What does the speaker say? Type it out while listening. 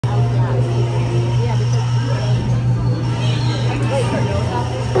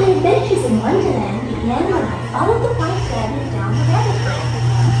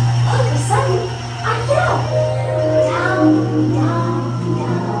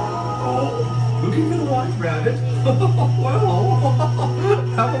Rabbit. Well,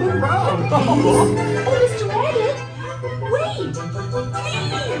 have a look around. Oh, Mr. Rabbit, wait!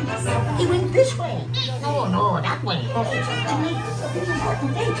 Please! He went this way. No, that way. It's an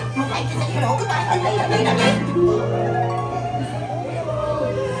important date. I'd like to say hello, goodbye, later.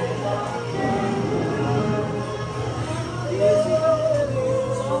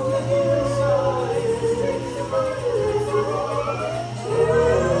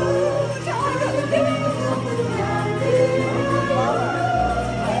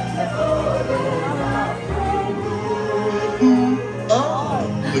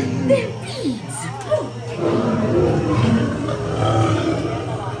 They're beads. Look.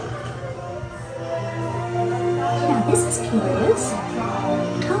 Now this is curious.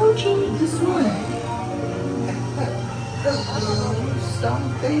 Told you this one.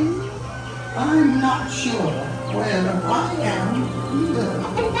 Something? I'm not sure where I am either.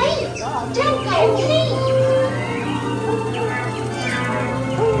 And wait, don't go clean.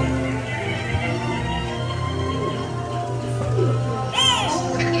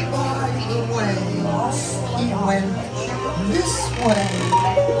 He went this way.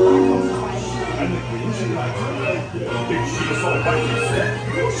 And the queen, she liked her. If she saw what he said,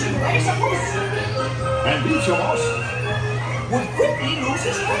 she raised a fuss. And each of us would quickly lose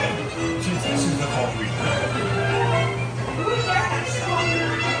his head. Since this is the thought we had.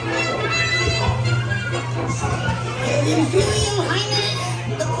 Imperial Highness,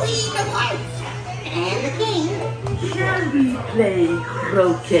 the Queen of Hearts, and the King. Shall we play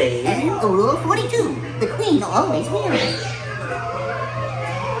croquet? Rule 42, the Queen always wins.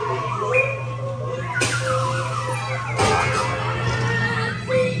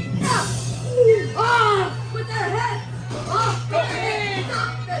 With their head! Oh, goodness!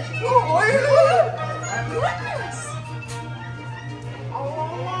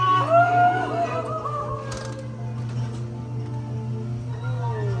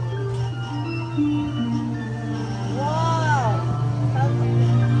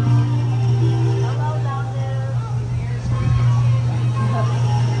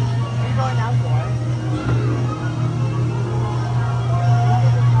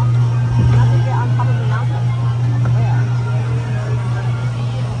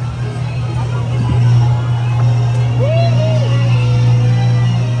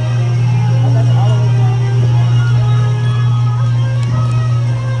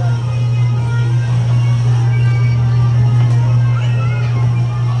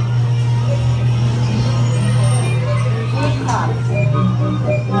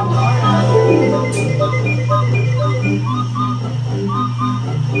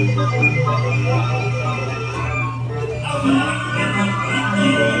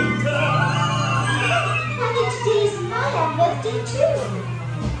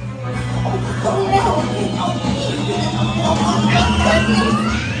 Oh, no!